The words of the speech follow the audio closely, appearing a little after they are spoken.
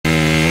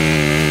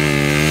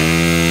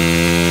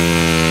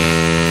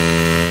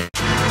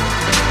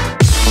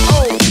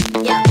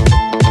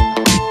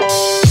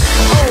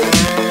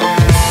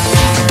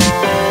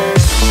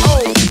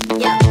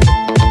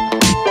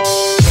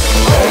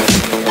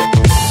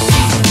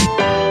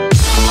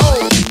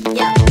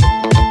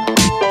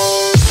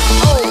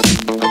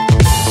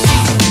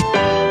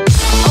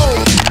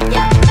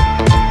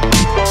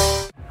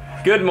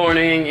Good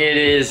morning. It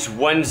is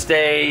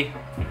Wednesday,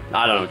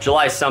 I don't know,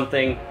 July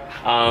something.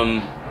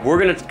 We're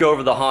gonna go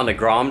over the Honda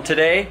GROM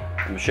today.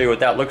 I'm gonna show you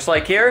what that looks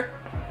like here.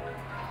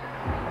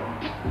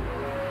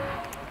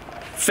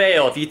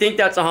 Fail. If you think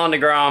that's a Honda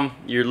GROM,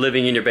 you're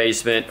living in your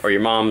basement or your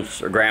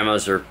mom's or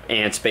grandma's or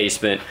aunt's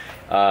basement,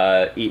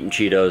 eating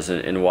Cheetos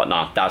and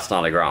whatnot. That's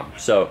not a GROM.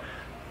 So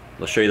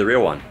let's show you the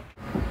real one.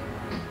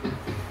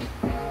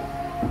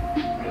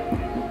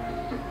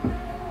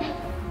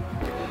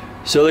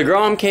 So the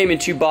GROM came in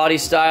two body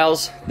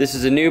styles. This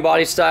is a new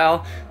body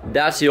style.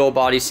 That's the old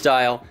body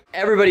style.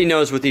 Everybody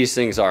knows what these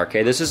things are,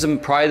 okay? This is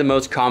probably the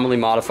most commonly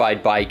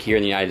modified bike here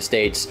in the United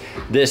States.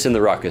 This and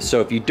the Ruckus. So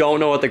if you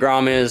don't know what the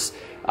GROM is,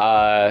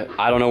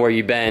 I don't know where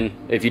you've been.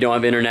 If you don't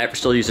have internet, we're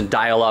still using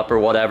dial-up or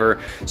whatever.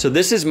 So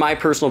this is my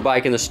personal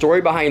bike, and the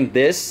story behind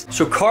this.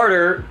 So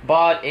Carter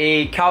bought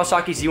a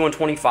Kawasaki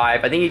Z125.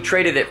 I think he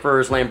traded it for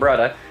his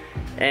Lambretta,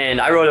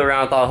 and I rode it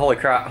around and thought,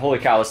 holy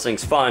cow, this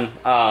thing's fun.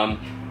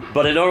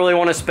 But I don't really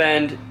want to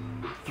spend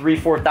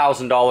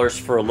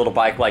 $3,000–$4,000 for a little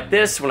bike like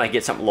this when I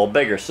get something a little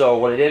bigger. So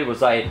what I did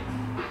was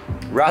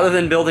rather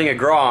than building a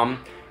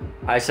GROM,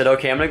 I said,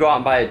 okay, I'm gonna go out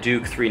and buy a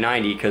Duke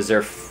 390 because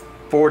they're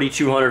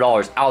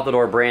 $4,200 out the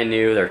door, brand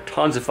new. They're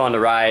tons of fun to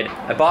ride.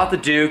 I bought the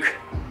Duke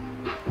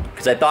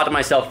because I thought to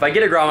myself, if I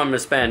get a GROM, I'm gonna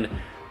spend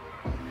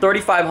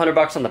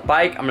 $3,500 on the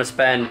bike. I'm gonna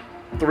spend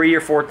 $3,000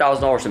 or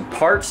 $4,000 in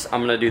parts.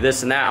 I'm gonna do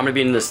this and that. I'm gonna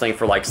be in this thing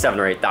for like $7,000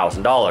 or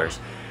 $8,000.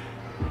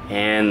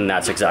 And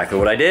that's exactly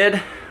what I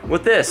did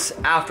with this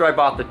after I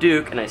bought the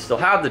Duke, and I still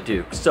have the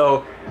Duke.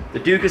 So the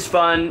Duke is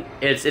fun,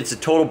 it's a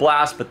total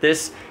blast, but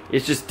this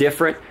is just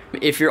different.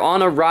 If you're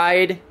on a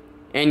ride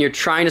and you're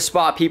trying to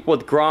spot people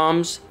with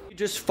GROMs, you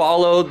just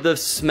follow the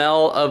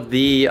smell of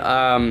the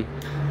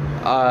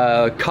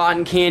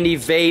cotton candy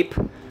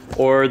vape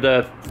or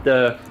the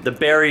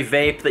berry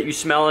vape that you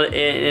smell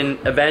in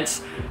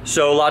events.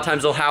 So a lot of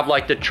times they'll have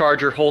like the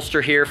charger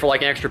holster here for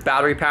like an extra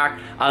battery pack.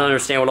 I don't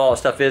understand what all that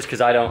stuff is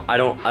because I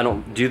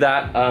don't do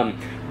that.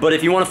 But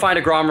if you want to find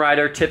a GROM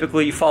rider,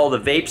 typically you follow the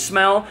vape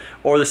smell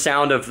or the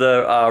sound of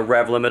the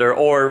rev limiter,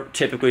 or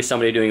typically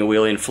somebody doing a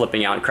wheelie and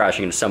flipping out and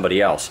crashing into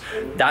somebody else.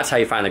 That's how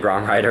you find the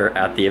GROM rider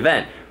at the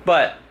event.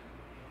 But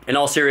in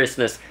all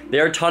seriousness,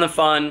 they're a ton of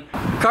fun.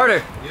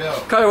 Carter, Yo.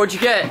 Carter, what'd you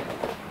get?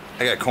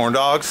 I got corn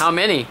dogs. How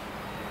many?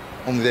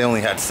 They only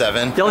had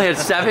 7. They only had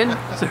 7?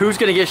 So who's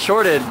gonna get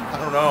shorted? I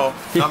don't know.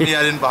 Not me,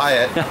 I didn't buy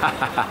it.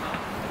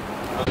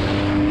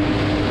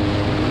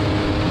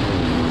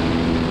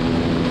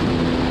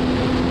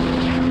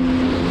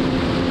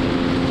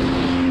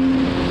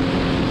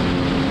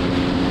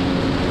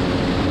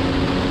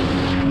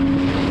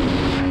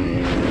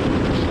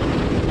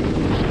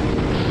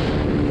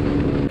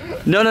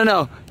 No,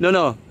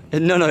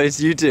 it's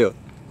you two.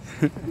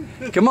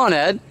 Come on,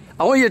 Ed.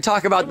 I want you to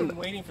talk about.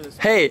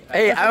 Hey,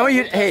 I want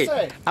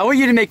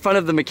you to make fun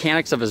of the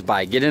mechanics of his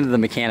bike. Get into the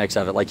mechanics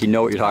of it, like you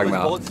know what you're talking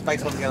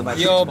about.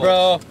 Yo,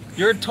 bro,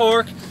 your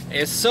torque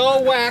is so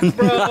whack,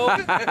 bro.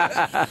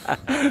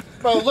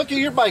 Bro, look at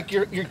your bike.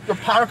 Your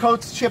powder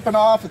coat's chipping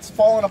off. It's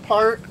falling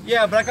apart.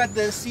 Yeah, but I got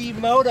the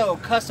C-Moto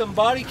custom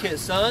body kit,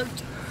 son.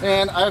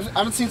 And I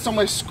haven't seen so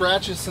many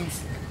scratches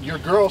since your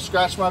girl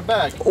scratched my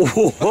back.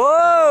 Whoa!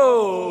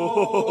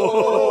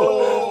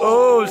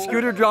 Oh,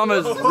 scooter drama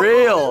is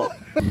real.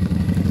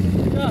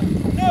 No,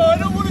 I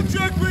don't want to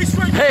drag race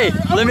right Hey,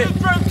 there. let me.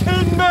 Drive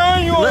 10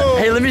 manual.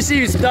 Hey, let me see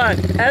you stunt.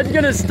 Ed's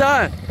gonna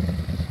stunt.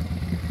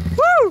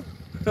 Woo!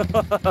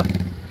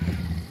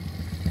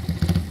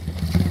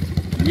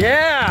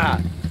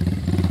 Yeah!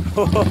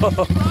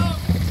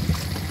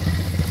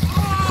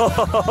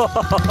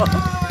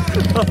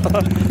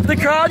 The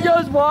crowd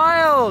goes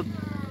wild.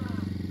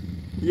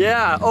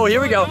 Yeah. Oh,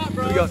 here we go.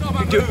 Here we go.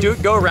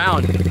 Dude, go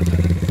around.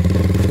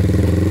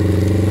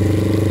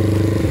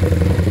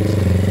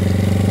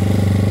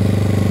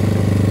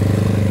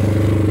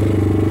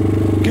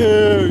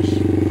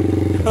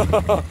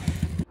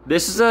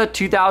 This is a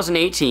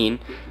 2018.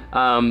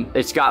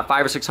 It's got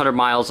 500 or 600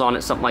 miles on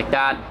it, something like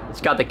that.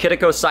 It's got the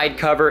Kitaco side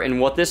cover, and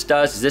what this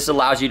does is this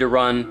allows you to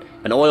run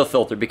an oil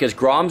filter, because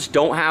GROMs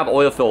don't have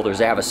oil filters.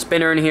 They have a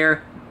spinner in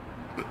here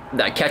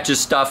that catches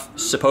stuff,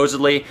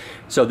 supposedly.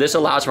 So this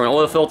allows for an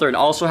oil filter, and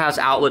also has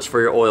outlets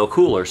for your oil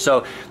cooler.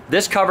 So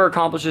this cover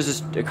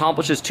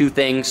accomplishes 2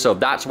 things, so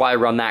that's why I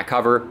run that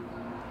cover.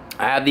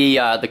 I have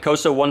the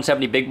Koso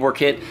 170 big bore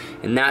kit,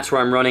 and that's where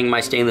I'm running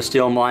my stainless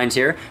steel lines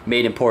here,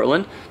 made in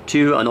Portland,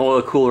 to an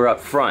oil cooler up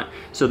front.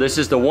 So this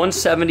is the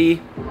 170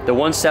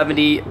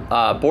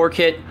 bore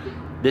kit.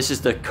 This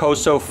is the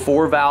Koso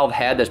 4-valve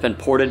head that's been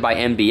ported by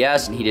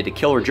MBS, and he did a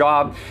killer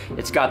job.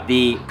 It's got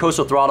the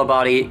Koso throttle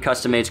body,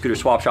 custom-made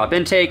Scooterswapshop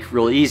intake,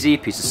 real easy,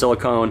 piece of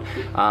silicone,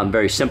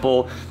 very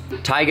simple.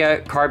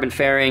 Taiga carbon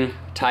fairing,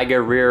 Taiga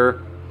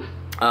rear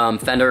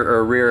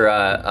fender,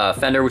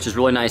 which is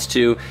really nice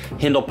too.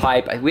 Hindle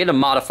pipe. We had to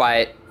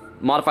modify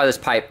this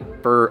pipe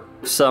for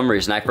some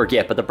reason, I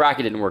forget, but the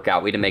bracket didn't work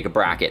out. We had to make a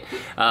bracket.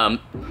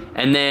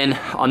 And then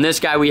on this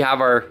guy, we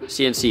have our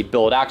CNC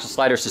billet axle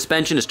slider.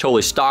 Suspension is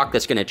totally stock.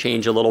 That's gonna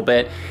change a little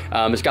bit.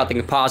 It's got the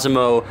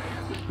Composimo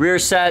rear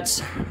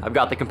sets. I've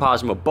got the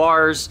Composimo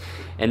bars.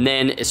 And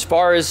then as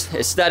far as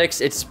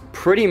aesthetics, it's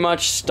pretty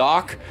much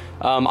stock.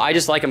 I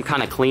just like them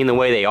kind of clean the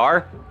way they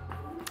are.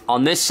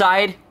 On this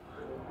side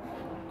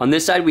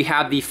we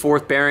have the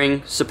fourth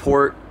bearing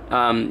support.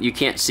 You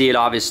can't see it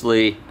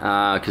obviously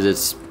because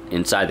it's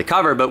inside the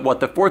cover, but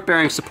what the fourth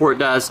bearing support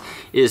does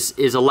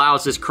is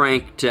allows this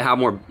crank to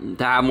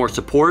have more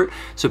support.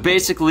 So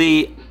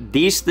basically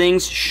these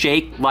things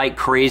shake like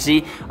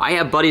crazy. I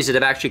have buddies that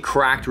have actually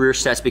cracked rear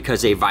sets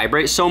because they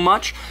vibrate so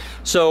much.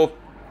 So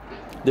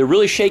they're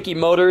really shaky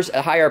motors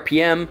at high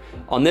RPM.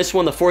 On this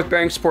one, the fourth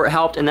bearing support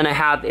helped, and then I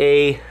have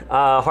a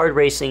hard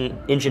racing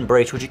engine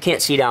brakes, which you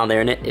can't see down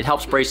there, and it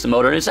helps brace the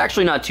motor, and it's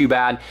actually not too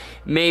bad.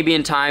 Maybe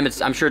in time,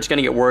 I'm sure it's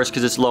gonna get worse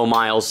because it's low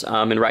miles,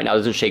 and right now it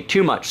doesn't shake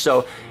too much.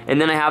 So, and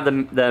then I have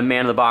the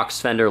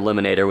man-in-the-box fender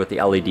eliminator with the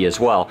LED as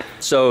well.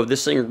 So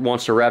this thing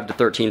wants to rev to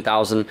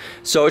 13,000,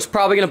 so it's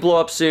probably gonna blow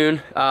up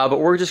soon, but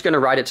we're just gonna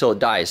ride it till it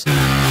dies. I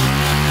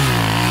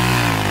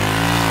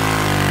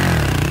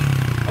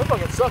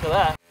fucking suck at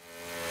that.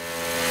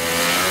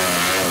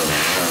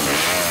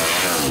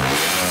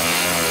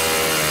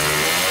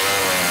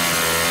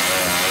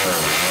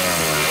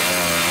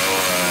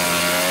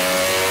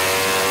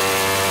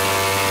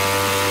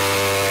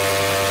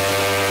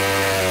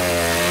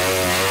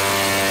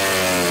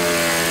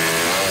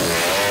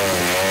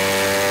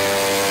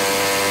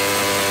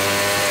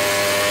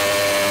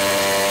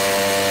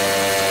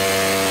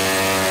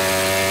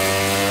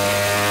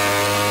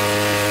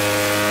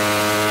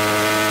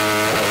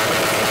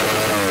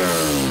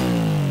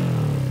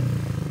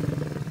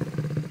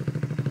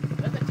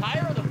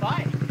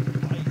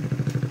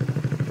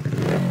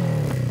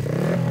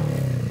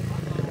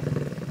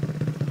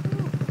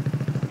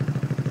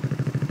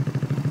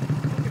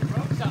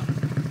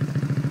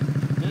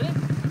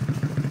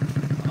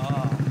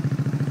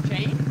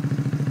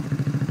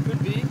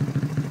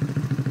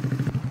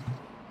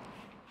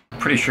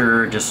 Pretty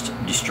sure just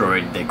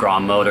destroyed the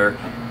GROM motor.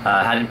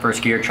 Had it in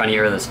first gear, trying to get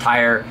rid of this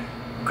tire,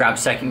 grabbed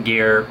second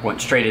gear,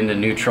 went straight into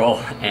neutral,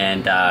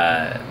 and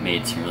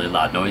made some really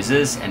loud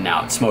noises, and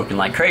now it's smoking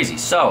like crazy.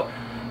 So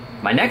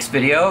my next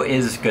video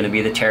is going to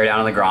be the teardown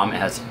of the GROM. It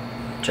has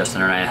just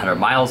under 900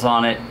 miles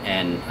on it,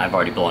 and I've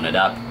already blown it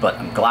up, but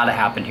I'm glad it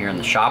happened here in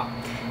the shop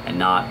and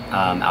not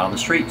out on the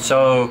street.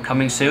 So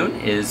coming soon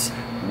is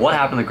what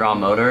happened to the GROM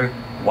motor,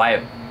 why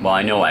it, well,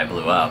 I know why it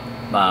blew up,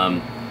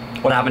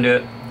 what happened to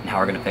it, and how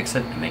we're gonna fix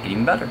it and make it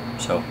even better.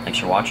 So thanks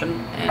for watching,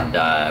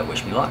 and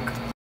wish me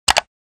luck.